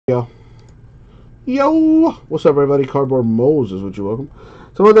Yo. Yo! What's up, everybody? Cardboard Moses, what you welcome.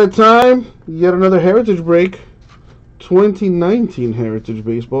 So at that time, yet another Heritage break. 2019 Heritage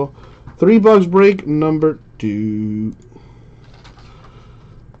Baseball. $3 break number 2.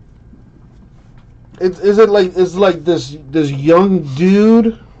 Is it like this young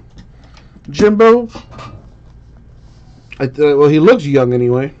dude, Jimbo? Well, he looks young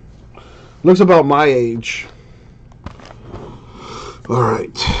anyway. Looks about my age. All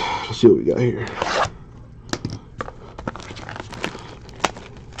right, let's see what we got here.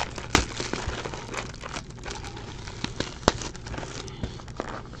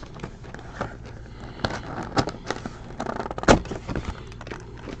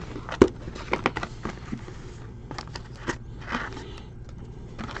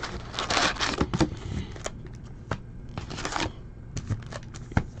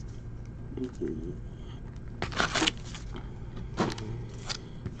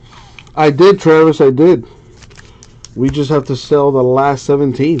 I did, Travis, I did. We just have to sell the last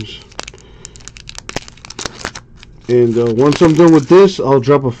 7 teams. And once I'm done with this, I'll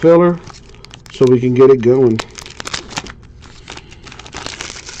drop a filler so we can get it going.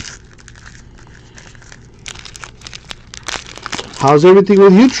 How's everything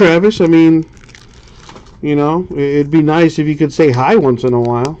with you, Travis? I mean, you know, it'd be nice if you could say hi once in a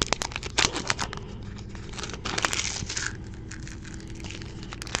while.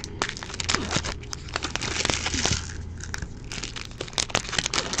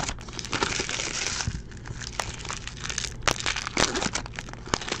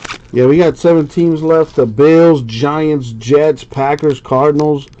 Yeah, we got 7 teams left. The Bills, Giants, Jets, Packers,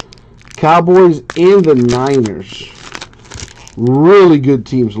 Cardinals, Cowboys, and the Niners. Really good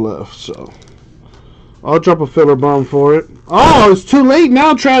teams left, so I'll drop a filler bomb for it. Oh, it's too late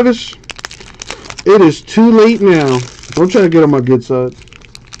now, Travis. It is too late now. I'm trying to get on my good side.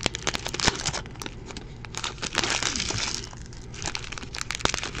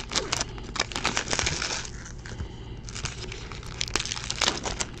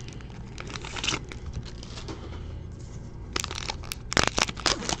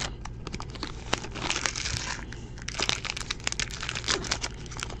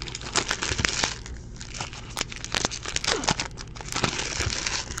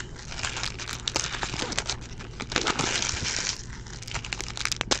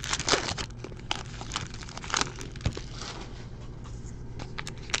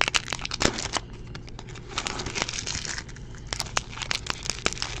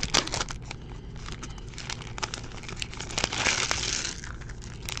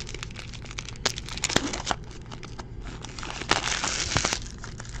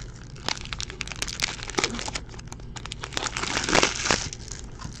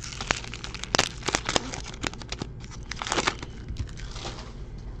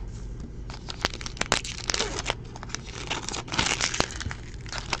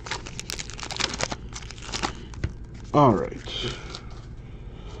 All right.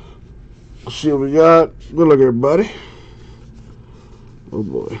 Let's see what we got. Good luck, everybody. Oh,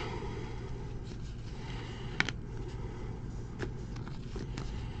 boy.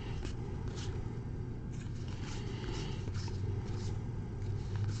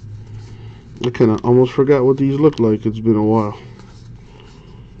 I kind of almost forgot what these look like. It's been a while.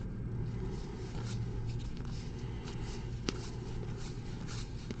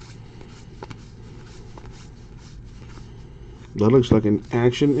 That looks like an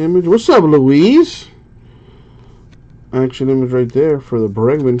action image. What's up, Louise? Action image right there for the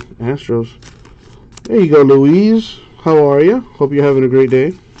Bregman Astros. There you go, Louise. How are you? Hope you're having a great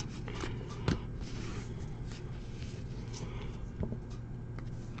day.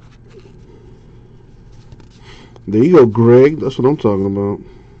 There you go, Greg. That's what I'm talking about.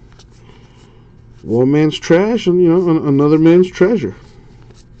 One man's trash and, you know, another man's treasure.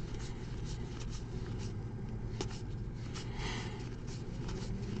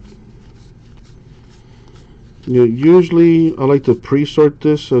 You know, usually I like to pre-sort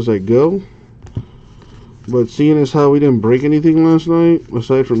this as I go, but seeing as how we didn't break anything last night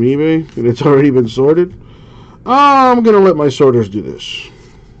aside from eBay and it's already been sorted, I'm gonna let my sorters do this.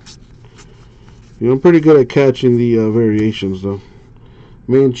 You know, I'm pretty good at catching the variations though.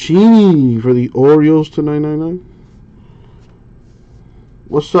 Mancini for the Orioles to 999.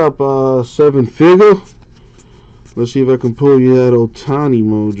 What's up, 7 Figure? Let's see if I can pull you that Ohtani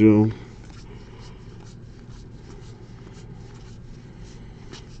mojo.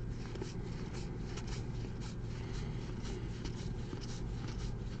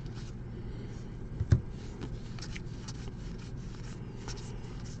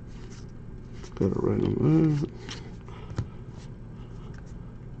 Got it right on there.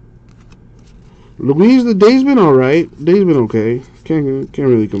 Louise, the day's been all right. Day's been okay. Can't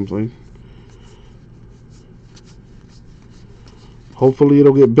really complain. Hopefully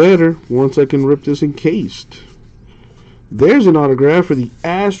it'll get better once I can rip this encased. There's an autograph for the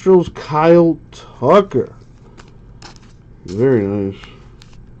Astros, Kyle Tucker. Very nice.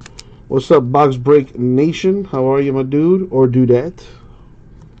 What's up, Box Break Nation? How are you, my dude? Or dudette?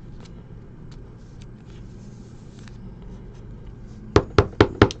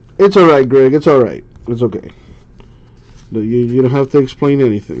 It's alright, Greg. It's alright. It's okay. You don't have to explain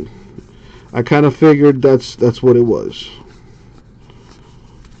anything. I kind of figured that's what it was.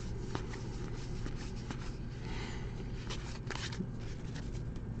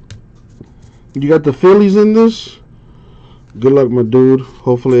 You got the Phillies in this? Good luck, my dude.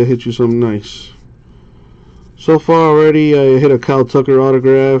 Hopefully I hit you something nice. So far already, I hit a Kyle Tucker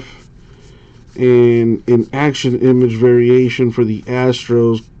autograph and an action image variation for the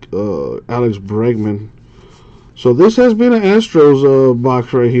Astros, Alex Bregman. So this has been an Astros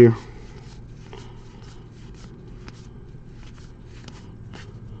box right here.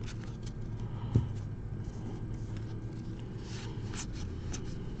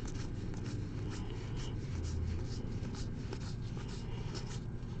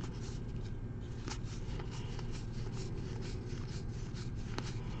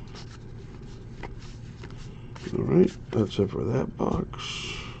 Alright, that's it for that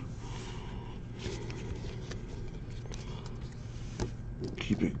box.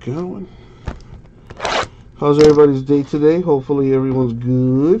 Keep it going. How's everybody's day today? Hopefully everyone's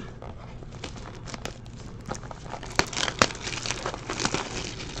good.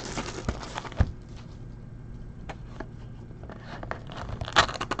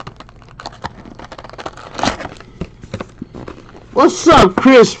 What's up,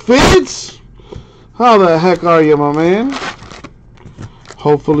 Chris Fitz? How the heck are you, my man?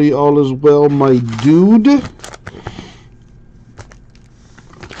 Hopefully all is well, my dude.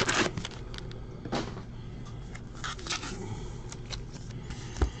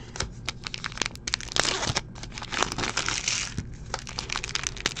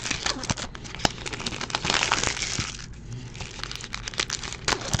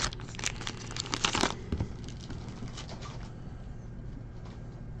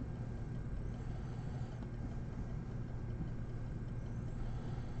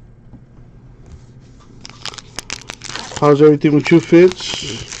 How's everything with you,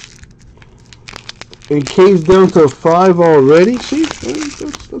 Fitz? Encased down to 5 already? See?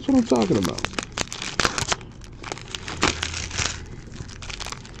 That's what I'm talking about.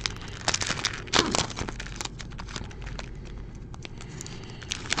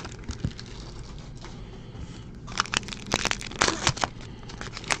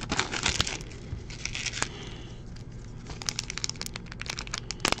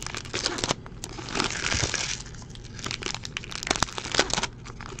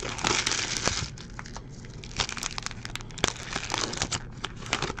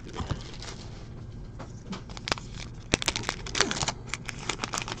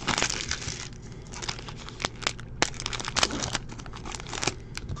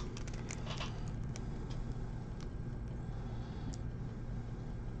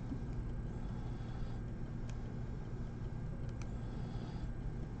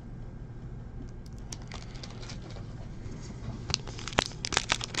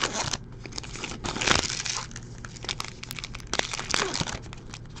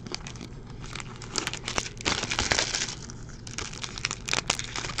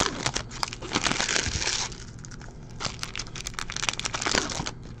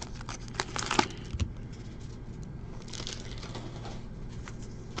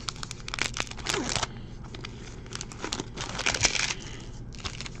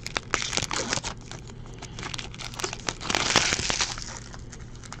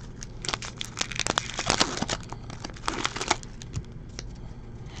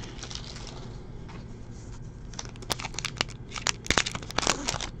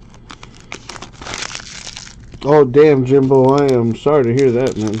 Oh, damn, Jimbo. I am sorry to hear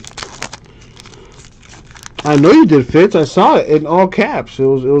that, man. I know you did, Fitz. I saw it in all caps. It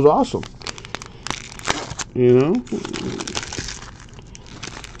was awesome. You know?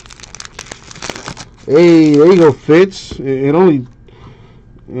 Hey, there you go, Fitz. It only...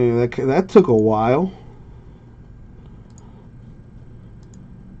 Yeah, that took a while.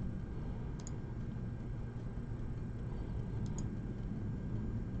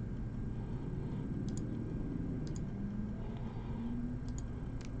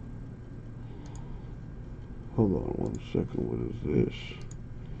 Hold on 1 second. What is this?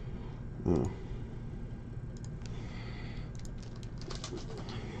 Oh.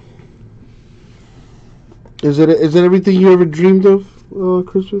 Is it everything you ever dreamed of,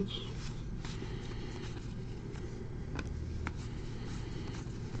 Christmas?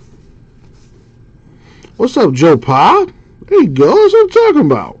 What's up, Joe Pa? There you go. That's what I'm talking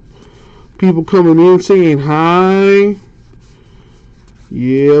about. People coming in saying hi.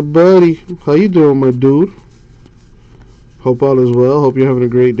 Yeah, buddy. How you doing, my dude? Hope all is well. Hope you're having a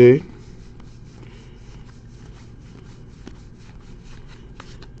great day.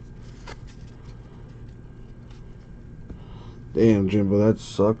 Damn, Jimbo, that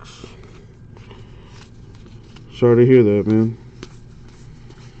sucks. Sorry to hear that, man.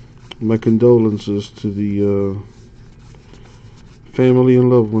 My condolences to the family and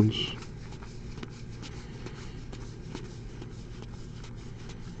loved ones.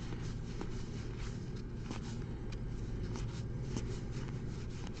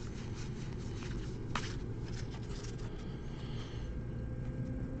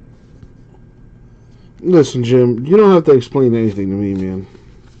 Listen, Jim, you don't have to explain anything to me, man.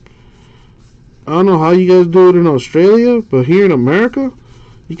 I don't know how you guys do it in Australia, but here in America,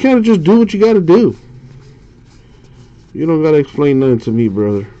 you kind of just do what you got to do. You don't got to explain nothing to me,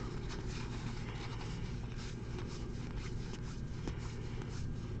 brother.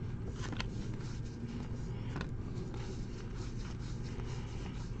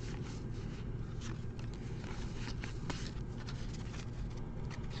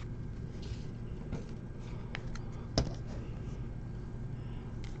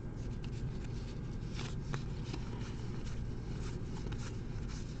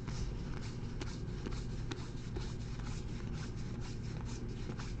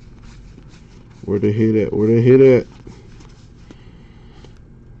 Where they hit at? Where they hit at?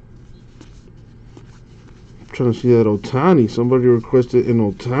 I'm trying to see that Otani. Somebody requested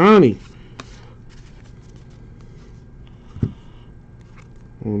an Otani.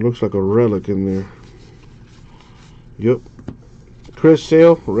 Oh, it looks like a relic in there. Yep. Chris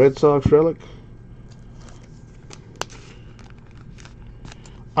Sale, Red Sox relic.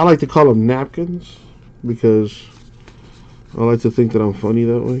 I like to call them napkins because I like to think that I'm funny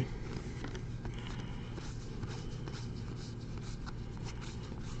that way.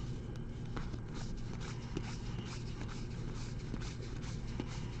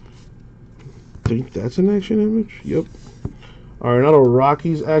 I think that's an action image. Yep. Arenado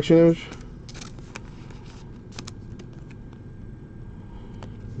Rockies action image.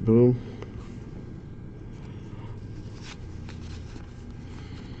 Boom.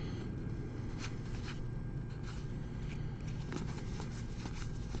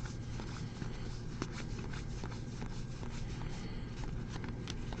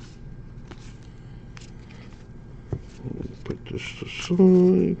 Put this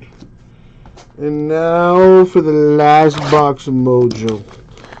aside. And now for the last box of Mojo.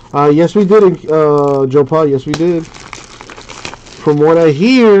 Yes, we did, Joe Paul. Yes, we did. From what I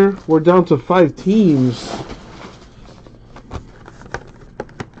hear, we're down to 5 teams.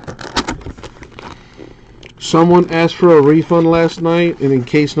 Someone asked for a refund last night, and in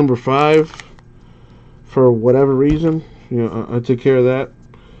case number 5, for whatever reason, I took care of that.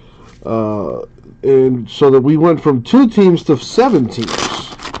 And so that we went from 2 teams to 7 teams.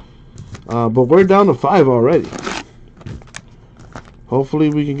 But we're down to 5 already. Hopefully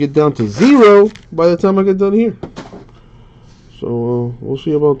we can get down to 0 by the time I get done here. So we'll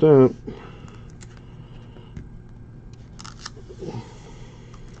see about that.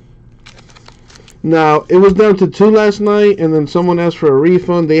 Now, it was down to 2 last night, and then someone asked for a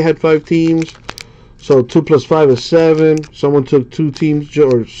refund. They had 5 teams. So 2 plus 5 is 7. Someone took 2 teams,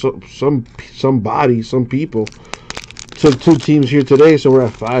 or some people took 2 teams here today, so we're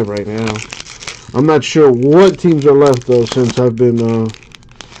at 5 right now. I'm not sure what teams are left, though, since I've been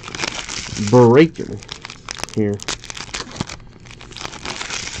breaking here.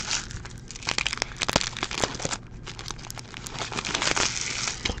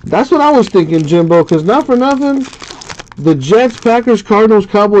 That's what I was thinking, Jimbo, because not for nothing, the Jets, Packers, Cardinals,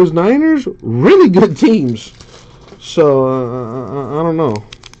 Cowboys, Niners, really good teams. So, I don't know.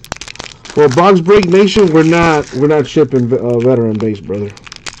 Well, Box Break Nation, we're not shipping veteran base, brother.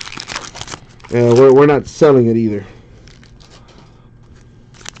 We're not selling it either.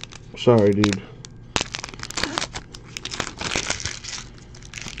 Sorry, dude.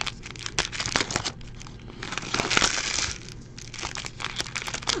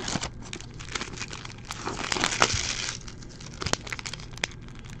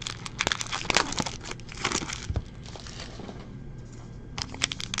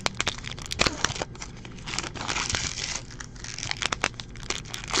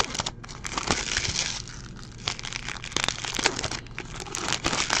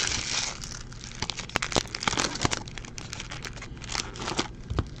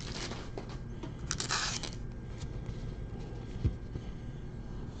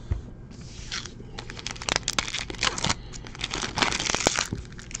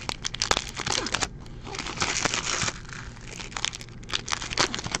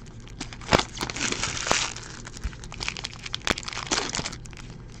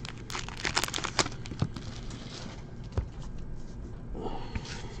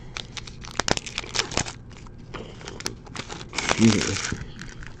 here.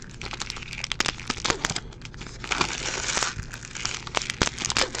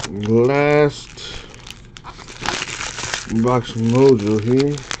 Last box mojo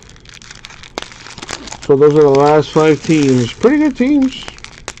here. So those are the last 5 teams. Pretty good teams.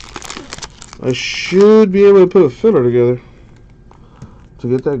 I should be able to put a filler together to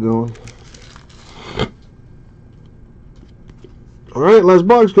get that going. Alright, last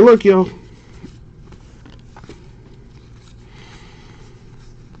box. Good luck, y'all.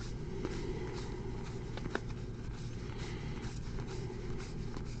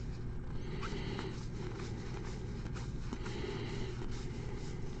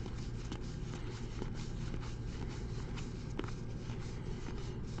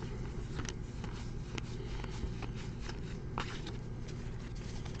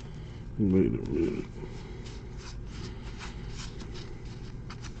 Wait a minute.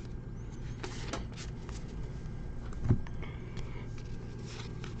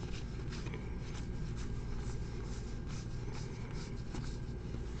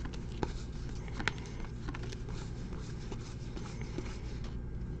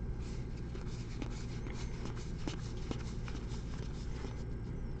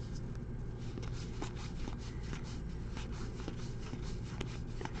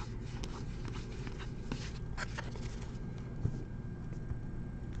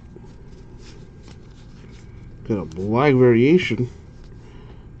 Got a black variation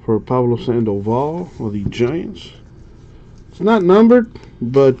for Pablo Sandoval of the Giants. It's not numbered,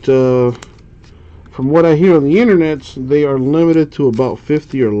 but from what I hear on the internet, they are limited to about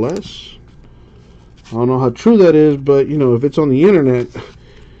 50 or less. I don't know how true that is, but you know, if it's on the internet,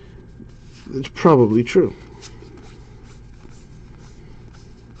 it's probably true.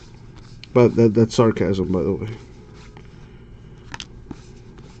 But that's sarcasm, by the way.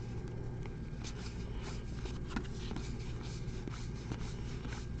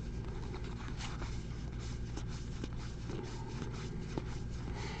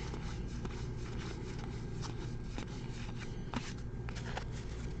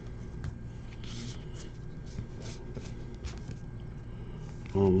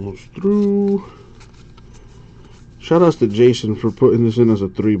 Almost through. Shout outs to Jason for putting this in as a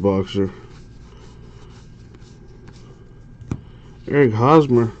 3-boxer. Eric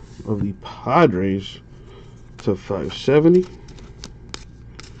Hosmer of the Padres to 570.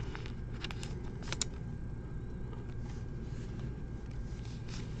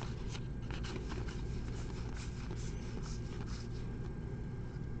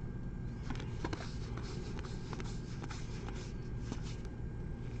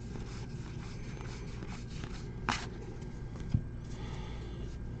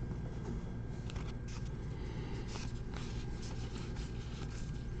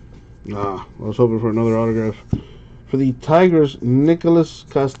 I was hoping for another autograph. For the Tigers, Nicholas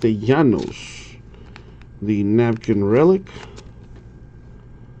Castellanos. The napkin relic.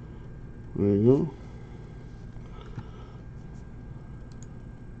 There you go.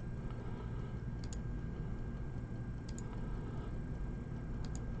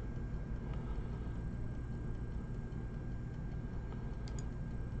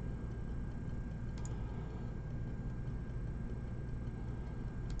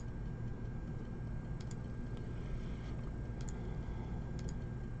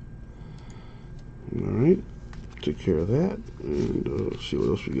 Alright, take care of that, and let's see what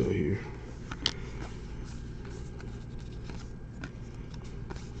else we got here.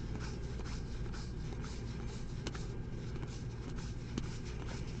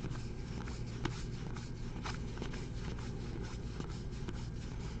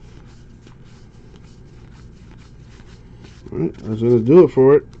 Alright, that's going to do it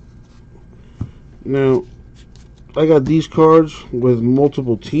for it. Now, I got these cards with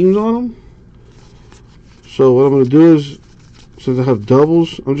multiple teams on them. So what I'm going to do is, since I have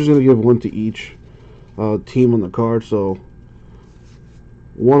doubles, I'm just going to give one to each team on the card. So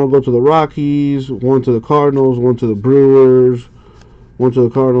one will go to the Rockies, one to the Cardinals, one to the Brewers, one to the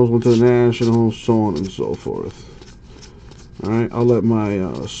Cardinals, one to the Nationals, so on and so forth. Alright, I'll let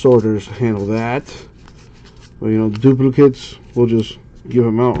my sorters handle that. But, you know, duplicates, we'll just give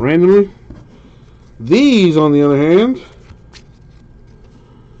them out randomly. These, on the other hand,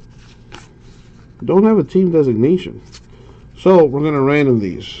 don't have a team designation. So we're going to random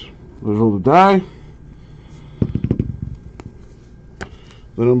these. Let's roll the die.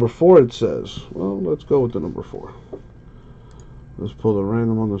 The number 4, it says. Well, let's go with the number 4. Let's pull the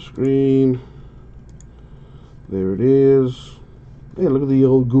random on the screen. There it is. Hey, look at the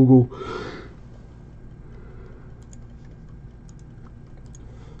old Google.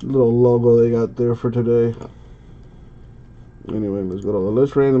 Little logo they got there for today. Anyway, let's go to the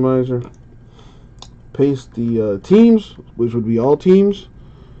list randomizer. Paste the teams, which would be all teams.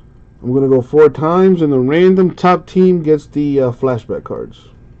 I'm going to go 4 times, and the random top team gets the flashback cards.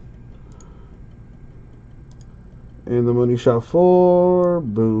 And the money shot 4.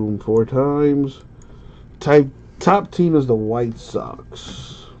 Boom, 4 times. Top team is the White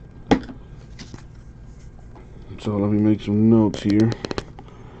Sox. So let me make some notes here.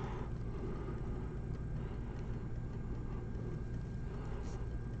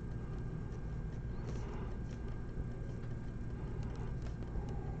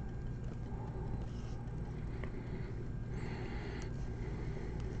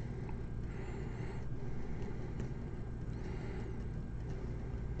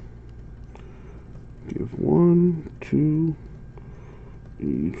 Give 1, 2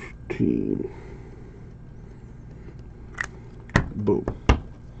 each team. Boom.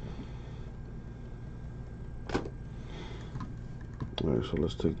 Alright, so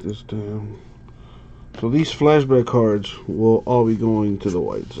let's take this down. So these flashback cards will all be going to the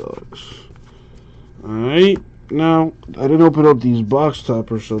White Sox. Alright, now I didn't open up these box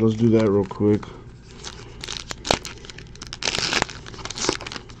toppers, so let's do that real quick.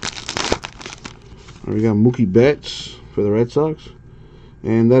 Alright, we got Mookie Betts for the Red Sox.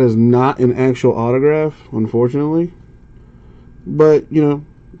 And that is not an actual autograph, unfortunately. But, you know,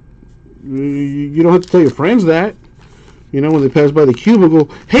 you don't have to tell your friends that. You know, when they pass by the cubicle,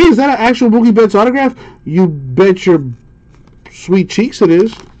 hey, is that an actual Mookie Betts autograph? You bet your sweet cheeks it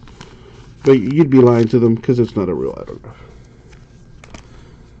is. But you'd be lying to them because it's not a real autograph.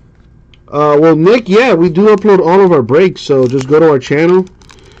 Well, Nick, yeah, we do upload all of our breaks, so just go to our channel.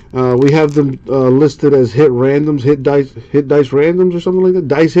 We have them listed as hit randoms, hit dice randoms or something like that.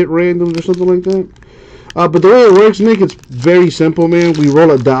 Dice hit randoms or something like that. But the way it works, Nick, it's very simple, man. We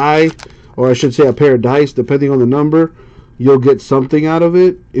roll a die, or I should say a pair of dice, depending on the number. You'll get something out of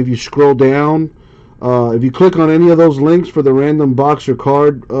it. If you scroll down, if you click on any of those links for the random box or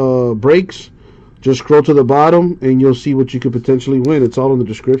card breaks, just scroll to the bottom and you'll see what you could potentially win. It's all in the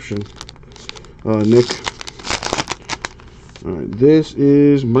description, Nick. All right, this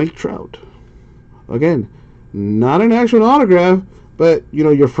is Mike Trout. Again, not an actual autograph, but you know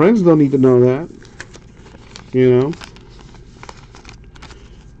your friends don't need to know that. You know.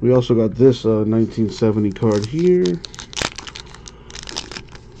 We also got this 1970 card here.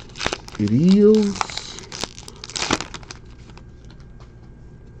 It is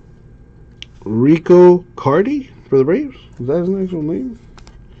Rico Cardi for the Braves. Is that his actual name?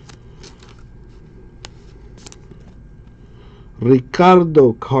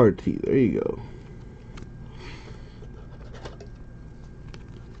 Ricardo Carti. There you go.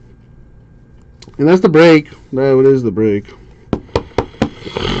 And that's the break. No, it is the break.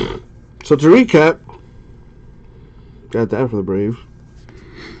 So to recap, got that for the Braves.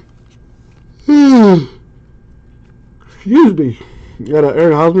 Excuse me. Got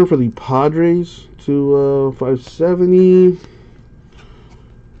Eric Hosmer for the Padres to 570.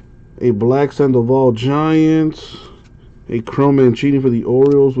 A Black Sandoval Giants. A Chrome Mancini for the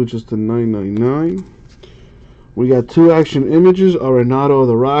Orioles, which is to 999. We got 2 action images. Arenado of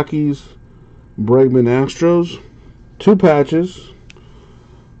the Rockies. Bregman Astros. 2 patches.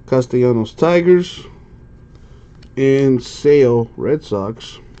 Castellanos Tigers. And Sale Red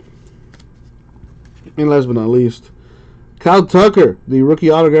Sox. And last but not least, Kyle Tucker, the rookie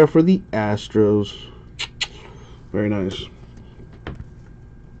autograph for the Astros. Very nice.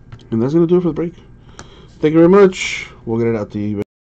 And that's going to do it for the break. Thank you very much. We'll get it out to you.